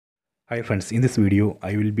Hi friends, in this video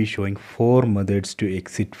I will be showing 4 methods to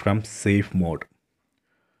exit from safe mode.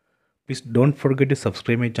 Please don't forget to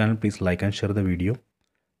subscribe my channel, please like and share the video.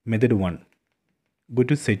 Method 1. Go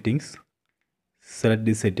to settings, select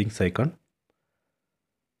the settings icon,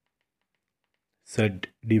 select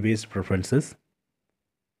device preferences,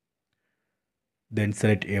 then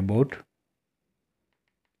select about,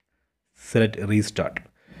 select restart.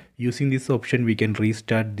 Using this option we can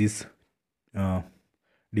restart this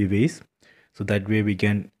device, so that way we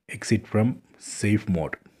can exit from safe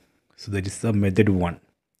mode. So that is the method 1.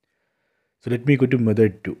 So let me go to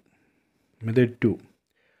method 2. Method 2.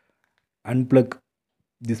 Unplug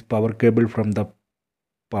this power cable from the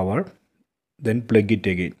power, then plug it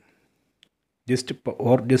again. Just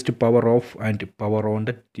power off and power on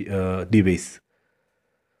the device.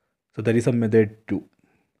 So that is a method 2.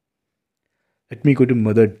 Let me go to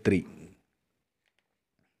method 3.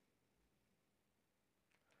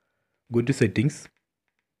 Go to settings,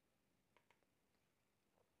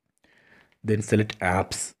 then select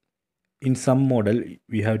apps. In some model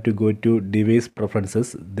we have to go to device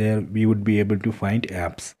preferences. There we would be able to find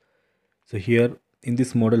apps. So here in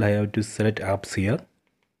this model I have to select apps here,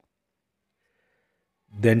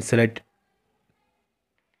 then select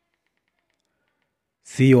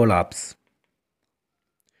see all apps.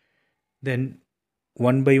 Then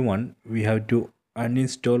one by one we have to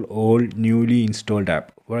uninstall all newly installed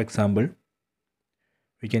app. For example,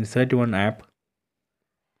 we can select one app,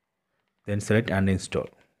 then select uninstall,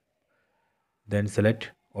 then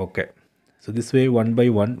select OK. So this way one by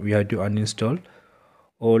one we have to uninstall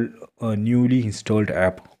all newly installed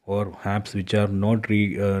app or apps which are not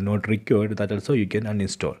required. That also you can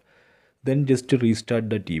uninstall, then just to restart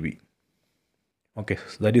the TV. Okay,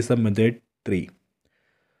 so that is the method 3.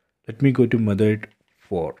 Let me go to method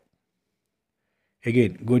 4.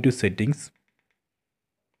 Again go to settings,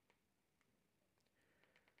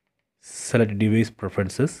 select device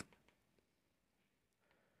preferences,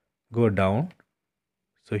 go down.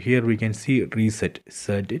 So here we can see reset,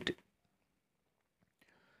 set it.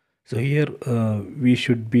 So here we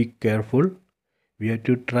should be careful. We have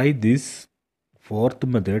to try this 4th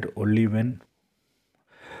method only when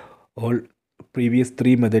all previous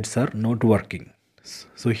 3 methods are not working.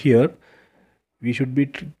 So here we should be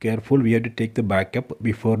careful. We have to take the backup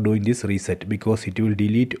before doing this reset, because it will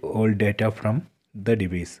delete all data from the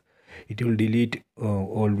device. It will delete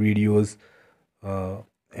all videos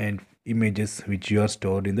and images which you are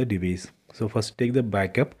stored in the device. So first take the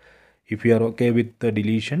backup. If you are okay with the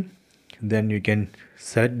deletion, then you can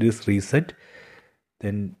set this reset,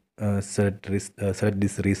 then select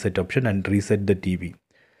this reset option and reset the TV.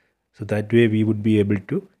 So that way we would be able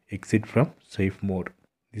to exit from safe mode.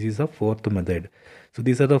 This is the 4th method. So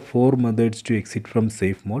these are the 4 methods to exit from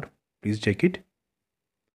safe mode. Please check it.